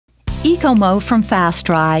EcoMo from Fast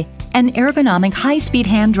Dry, an ergonomic high-speed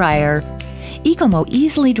hand dryer. EcoMo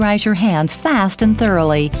easily dries your hands fast and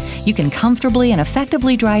thoroughly. You can comfortably and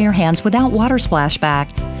effectively dry your hands without water splashback.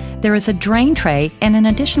 There is a drain tray and an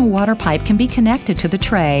additional water pipe can be connected to the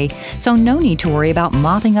tray, so no need to worry about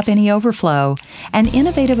mopping up any overflow. An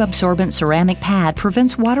innovative absorbent ceramic pad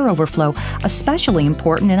prevents water overflow, especially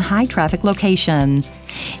important in high-traffic locations.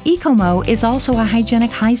 EcoMo is also a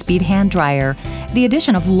hygienic high-speed hand dryer. The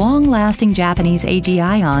addition of long-lasting Japanese AG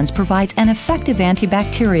ions provides an effective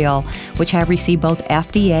antibacterial, which have received both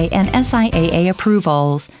FDA and SIAA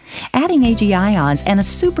approvals. Adding AG ions and a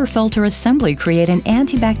super filter assembly create an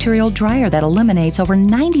antibacterial dryer that eliminates over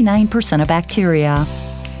 99% of bacteria.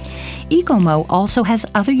 EcoMo also has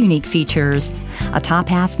other unique features. A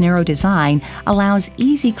top-half narrow design allows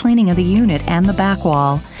easy cleaning of the unit and the back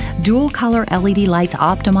wall. Dual-color LED lights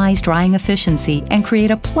optimize drying efficiency and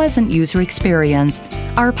create a pleasant user experience.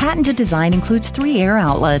 Our patented design includes 3 air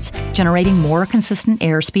outlets, generating more consistent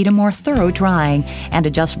airspeed and more thorough drying, and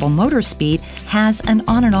adjustable motor speed has an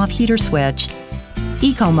on and off heater switch.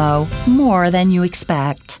 EcoMo, more than you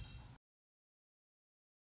expect.